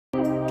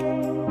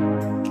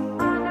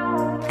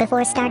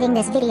Before starting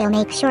this video,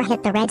 make sure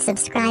hit the red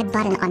subscribe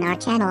button on our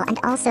channel and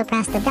also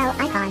press the bell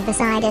icon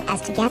beside it as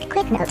to get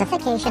quick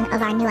notification of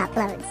our new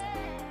uploads.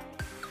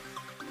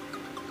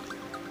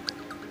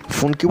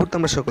 Phone keyboard তো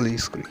আমরা সকলে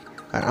use করি,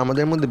 আর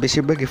আমাদের মধ্যে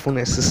বেশিরভাগই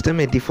ফোনের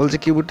সিস্টেমে default যে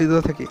কিবোর্ডটি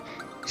দেওয়া থাকে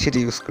সেটি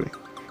ইউজ করি।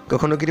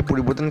 কখনো কি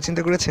পরিবর্তনের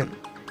চিন্তা করেছেন?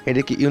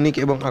 এটা কি ইউনিক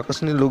এবং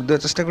আকর্ষণীয় লুক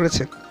দেওয়ার চেষ্টা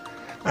করেছেন?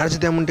 আর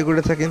যদি এমনটি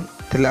করে থাকেন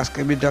তাহলে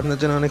আজকের ভিডিও আপনার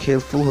জন্য অনেক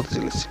হেল্পফুল হতে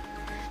চলেছে।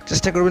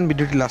 চেষ্টা করবেন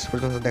ভিডিওটি লাস্ট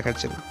পর্যন্ত দেখার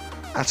জন্য।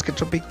 আজকের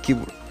topic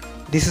keyboard.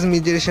 This is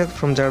মিজর Ishad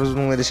from জার্মাস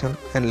বাংলাদেশান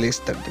and let's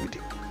start the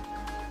video.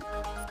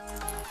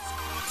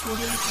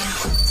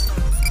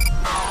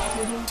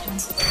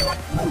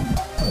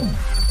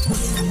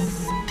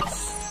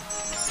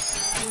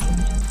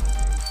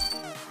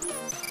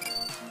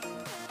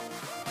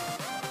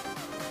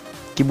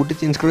 কিবোর্ডটি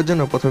change করার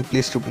জন্য প্রথমে প্লে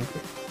স্টোর ওপেন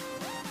করি।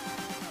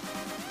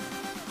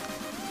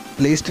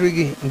 প্লে স্টোরে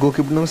গিয়ে গো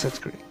কিবোর্ড নামে সার্চ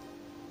করি।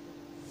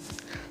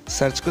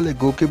 সার্চ করলে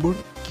গো কিবোর্ড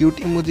কিউট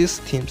ইমোজিস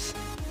থিমস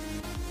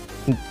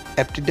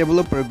অ্যাপটি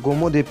ডেভেলপার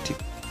গোমো দেবটি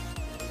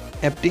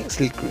অ্যাপটি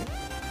সিলেক্ট করি।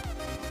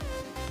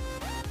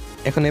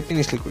 এখন অ্যাপটি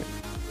ইনস্টল করি।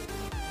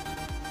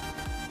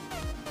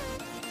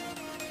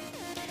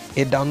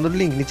 এর ডাউনলোড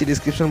লিঙ্ক নিচে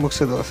ডিসক্রিপশন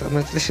বক্সে দেওয়া আছে,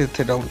 আপনারা চাইলে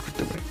সেটা ডাউনলোড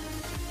করতে পারেন।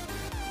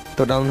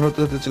 তো ডাউনলোড হতে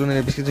হতে চলুন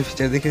এর বেশ কিছু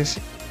ফিচার দেখে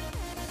আসি।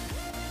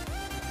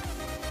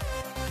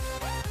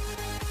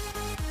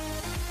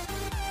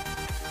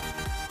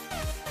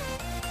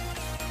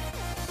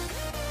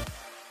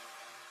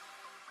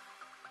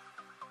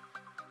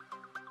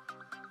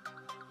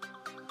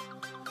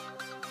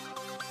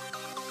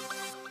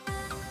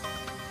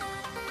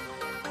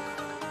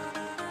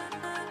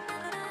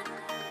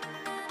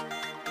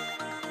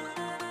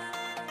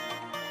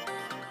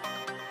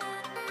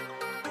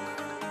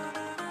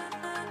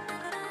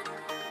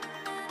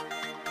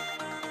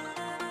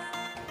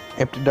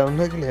 অ্যাপটি ডাউনলোড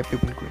হয়ে গেলে অ্যাপটি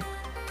ওপেন করি।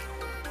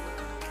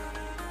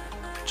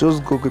 চুজ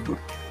গো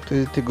কিবোর্ড, তো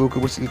এর থেকে গো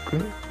কিবোর্ড সিলেক্ট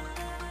করি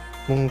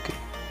এবং ওকে।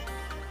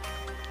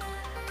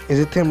 এর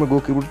থেকে আমরা গো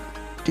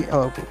কিবোর্ডটি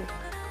অ্যালাউ করব।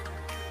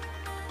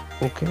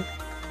 ওকে,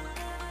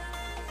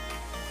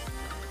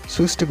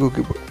 switch to go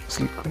keyboard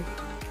select করি,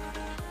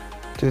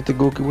 তো এর থেকে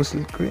গো কিবোর্ড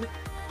সিলেক্ট করি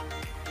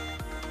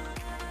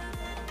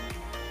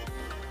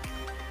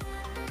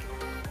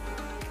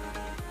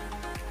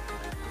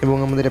এবং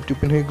আমাদের অ্যাপটি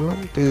ওপেন হয়ে গেল।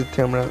 তো এর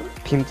থেকে আমরা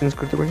থিম চেঞ্জ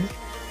করতে পারি।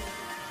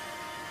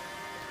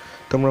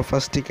 তো আমরা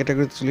ফার্স্ট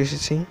ক্যাটাগরিতে চলে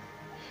এসেছি।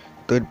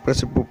 তো এরপর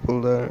আছে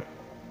পপুলার,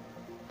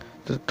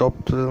 তো টপ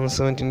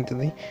 2017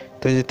 ইত্যাদি।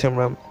 তো এই যেতে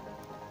আমরা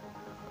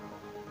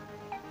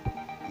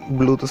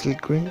ব্লুতে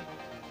সিলেক্ট করি।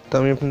 তো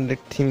আমি আপনাদের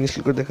থিম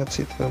ইনস্টল করে দেখাচ্ছি।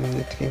 তো আমি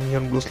থেকে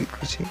নিয়ন ব্লু সিলেক্ট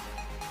করেছি।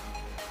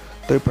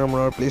 তো এরপর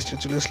আমরা প্লে স্টোরে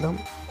চলে আসলাম।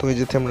 তো এই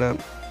যেতে আমরা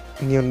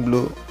নিয়ন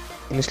ব্লু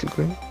ইনস্টল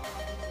করি।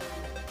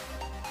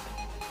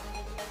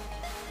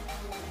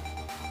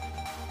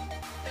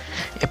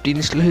 অ্যাপটি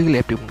ইনস্টল হয়ে গেলে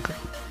অ্যাপটি ওপেন করি।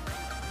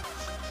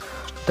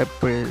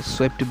 তারপরে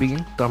সোয়াইপ টু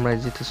বিগিন, তো আমরা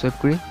যেতে সোয়াইপ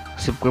করি।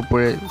 সোয়াইপ করার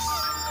পরে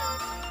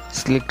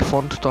সিলেক্ট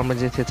ফন্ট, তো আমরা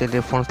যেতে চাইলে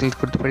ফন্ট সিলেক্ট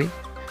করতে পারি।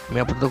 আমি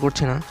আপাতত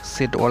করছি না।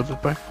 সেট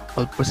ওয়ালপেপার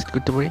সেট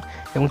করতে পারি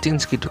এবং চেঞ্জ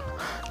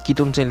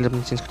কিটোন চাইলে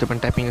আপনি চেঞ্জ করতে পারেন।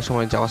 টাইপিংয়ের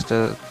সময় যে আওয়াজটা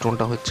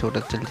টোনটা হচ্ছে ওটা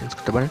চাইলে চেঞ্জ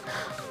করতে পারেন।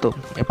 তো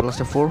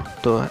প্লাসটা 4,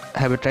 তো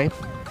হ্যাভ এ টাইপ।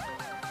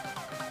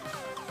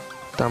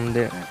 তো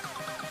আমাদের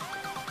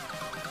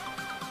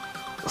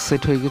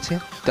সেট হয়ে গেছে।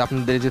 তো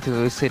আপনাদের যেতে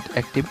সেট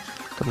অ্যাক্টিভ,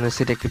 তো আপনাদের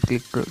সেট অ্যাক্টিভ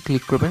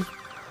ক্লিক করবেন।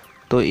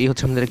 তো এই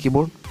হচ্ছে আমাদের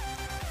কিবোর্ড।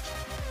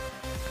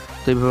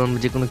 তো এইভাবে আমরা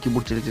যে কোনো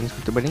কিবোর্ড চাইলে চেঞ্জ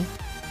করতে পারি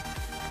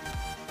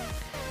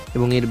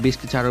এবং এর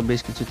আরও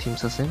বেশ কিছু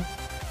থিমস আছে।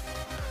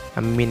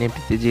 আমি মেন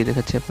অ্যাপটিতে যেয়ে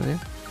দেখাচ্ছি আপনাদের।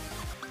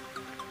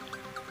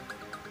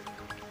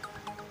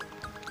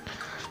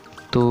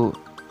 তো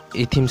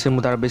এই থিমসের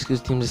মধ্যে আরও বেশ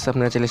কিছু থিমস আছে,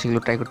 আপনারা চাইলে সেগুলো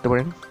ট্রাই করতে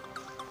পারেন।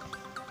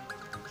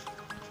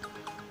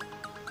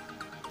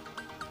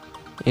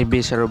 এই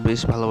আরও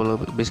ভালো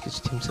বেশ কিছু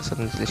থিমস আছে,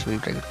 আপনারা চাইলে সেগুলো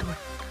ট্রাই করতে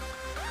পারেন।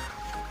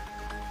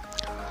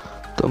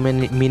 তো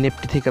মেন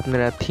অ্যাপটি থেকে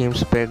আপনারা themes,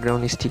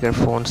 background, sticker,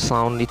 font,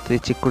 sound ইত্যাদি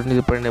চেক করে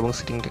নিতে পারেন এবং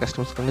সেটিংটা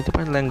কাস্টমাইজ করে নিতে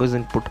পারেন। Language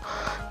input,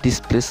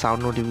 display,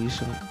 sound,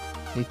 notification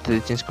ইত্যাদি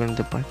চেঞ্জ করে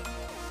নিতে পারেন।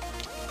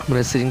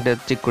 আপনারা সেটিংটা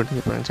চেক করে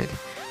নিতে পারেন চাইলে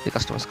যে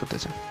কাস্টমাইজ করতে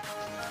চান।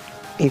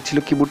 এই ছিল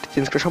কিবোর্ডটি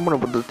চেঞ্জ করার সম্পূর্ণ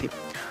পদ্ধতি।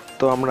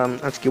 তো আমরা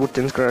আজ কিবোর্ড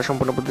চেঞ্জ করার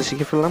সম্পূর্ণ পদ্ধতি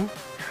শিখে ফেললাম।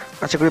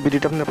 আশা করি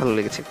ভিডিওটা আপনার ভালো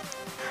লেগেছে।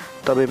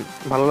 তবে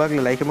ভালো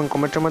লাগলে লাইক এবং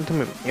কমেন্টের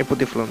মাধ্যমে এর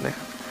প্রতিফলন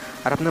দেখা।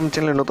 আর আপনি আমার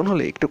চ্যানেলে নতুন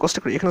হলে একটু কষ্ট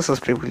করে এখানে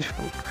সাবস্ক্রাইব করে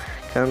ফেলুন,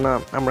 কেননা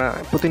আমরা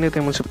প্রতিনিয়ত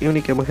এমন সব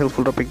ইউনিক এবং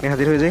হেল্পফুল টপিক নিয়ে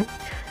হাজির হয়ে যাই।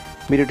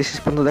 ভিডিওটি শেষ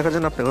পর্যন্ত দেখার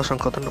জন্য আপনাকে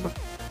অসংখ্য ধন্যবাদ।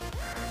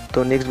 তো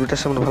নেক্সট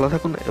ভিডিওর সামনে ভালো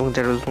থাকুন এবং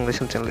জার্মাস বাংলাদেশ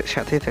চ্যানেলের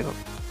সাথেই থাকুন।